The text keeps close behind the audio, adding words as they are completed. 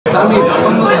Get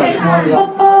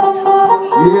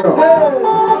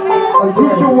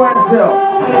your ass up.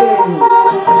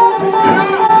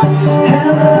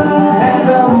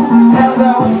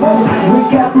 Hello, we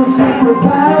got the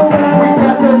superpower.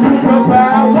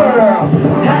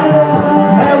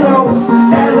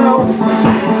 Hello,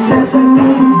 since I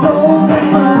knew you bold and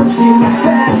much in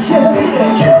fashion.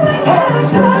 You ain't gotta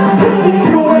talk to me.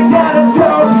 You ain't gotta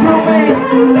talk to me.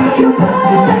 You put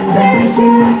the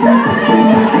station aside.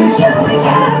 You ain't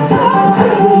gotta talk to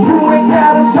me. You ain't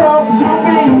gotta talk to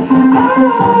me.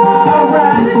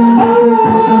 Alright.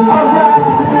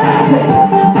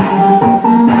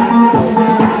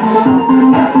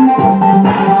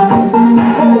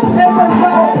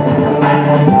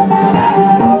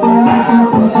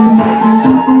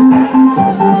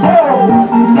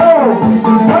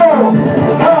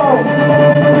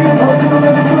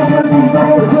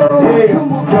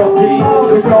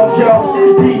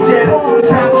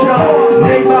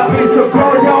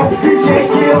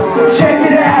 Check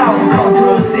it out.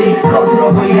 Control C,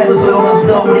 Control V 해도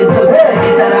소용없어. 우린 또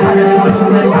책에 따라 하려는 걸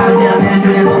정말 하지 않는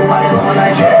중에 너무 말해 너무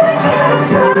like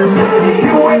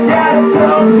You ain't gotta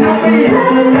talk to me.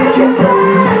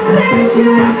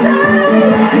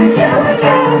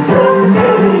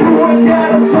 You ain't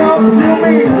gotta talk to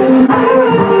me.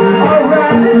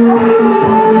 Alright.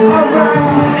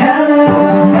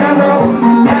 Hello.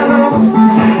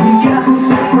 We got the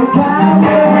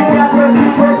superpower.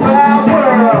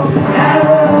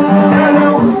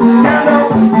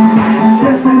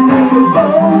 Since I knew you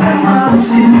bold and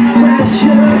much in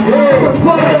fashion.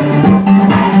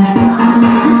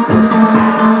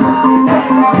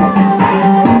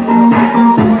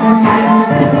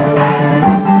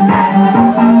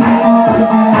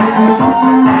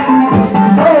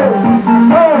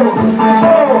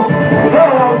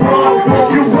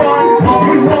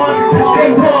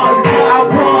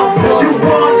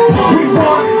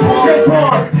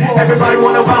 Everybody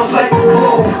wanna bounce like,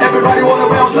 whoa. Everybody wanna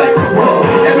bounce like, whoa.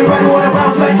 Everybody wanna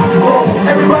bounce like, whoa.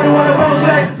 Everybody wanna bounce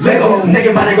like Lego.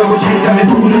 내게 말해 가고 싶다면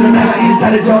두눈을 나가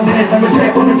인사를 전해 삶을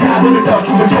채우는 자들을 더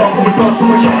춤을 춰 꿈을 꿔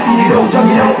숨을 쉬어 이리로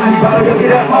저기로 아니 바로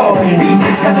여기라고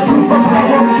EZIS got the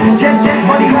superpower. Get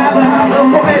money holla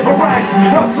forever rise.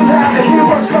 럭순하게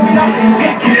universe coming up.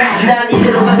 난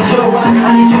이대로 가도 좋아.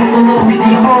 아니 정도도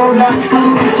비디오 올라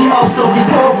가도 빛이 없어 우리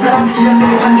소프라 시작도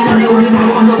하기 전에 우리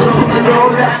물건 더 들어오면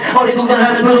놀라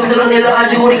어리둥절하는 부분들은 일러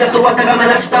아직 우리가 또 왔다 가면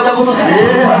아쉽다고 소리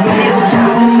위에서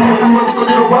찾으니 한번 듣고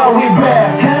들어와 We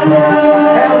back.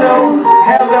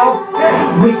 Hello.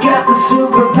 We got the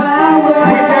superpower.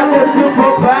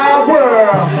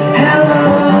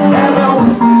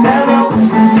 Hello.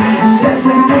 Since I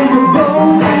knew you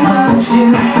bold and much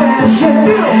in fashion.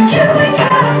 You ain't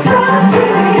gotta talk to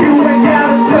me. You ain't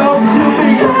gotta talk to me.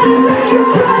 You like your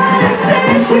blood and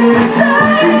station.